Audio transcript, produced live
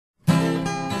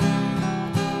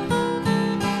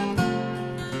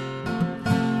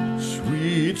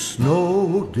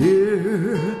snow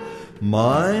deer.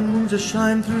 Mine just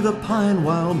shine through the pine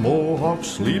while Mohawk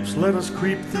sleeps. Let us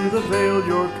creep through the veil,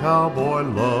 your cowboy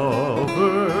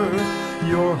lover,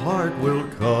 your heart will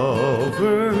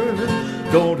cover.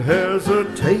 Don't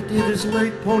hesitate, it is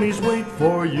late, ponies wait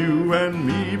for you and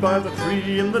me by the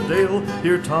tree in the dale.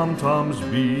 Hear tom-toms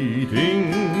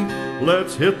beating,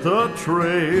 let's hit the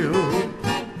trail.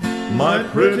 My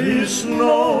pretty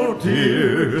snow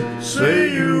deer,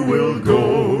 say you will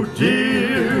go,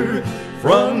 dear.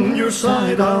 From your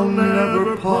side I'll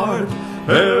never part.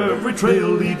 Every trail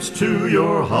leads to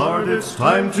your heart. It's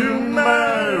time to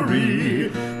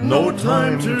marry, no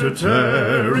time to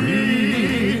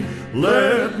tarry.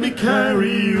 Let me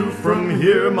carry you from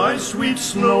here, my sweet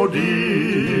snow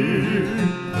deer.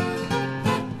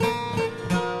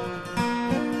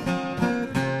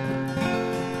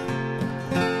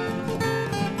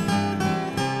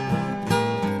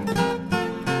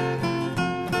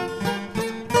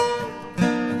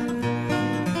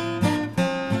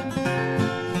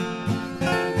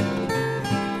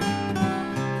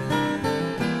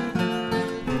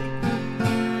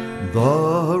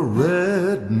 The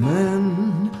red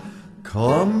men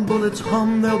come, bullets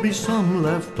hum, there'll be some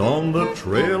left on the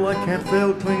trail. I can't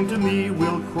fail, cling to me,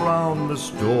 we'll crown the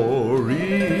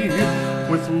story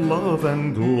with love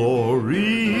and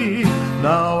glory.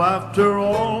 Now after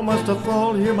all must I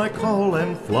fall, hear my call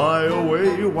and fly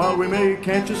away while we may.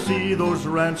 Can't you see those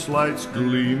ranch lights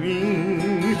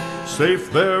gleaming? Safe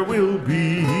there we'll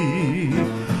be.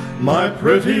 My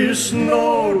pretty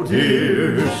snow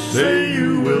deer, say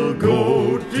you will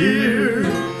go, dear.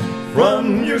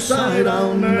 From your side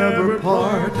I'll never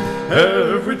part.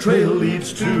 Every trail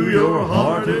leads to your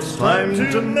heart. It's time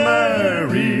to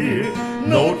marry,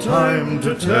 no time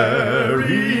to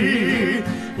tarry.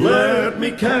 Let me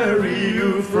carry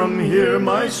you from here,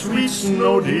 my sweet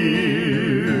snow deer.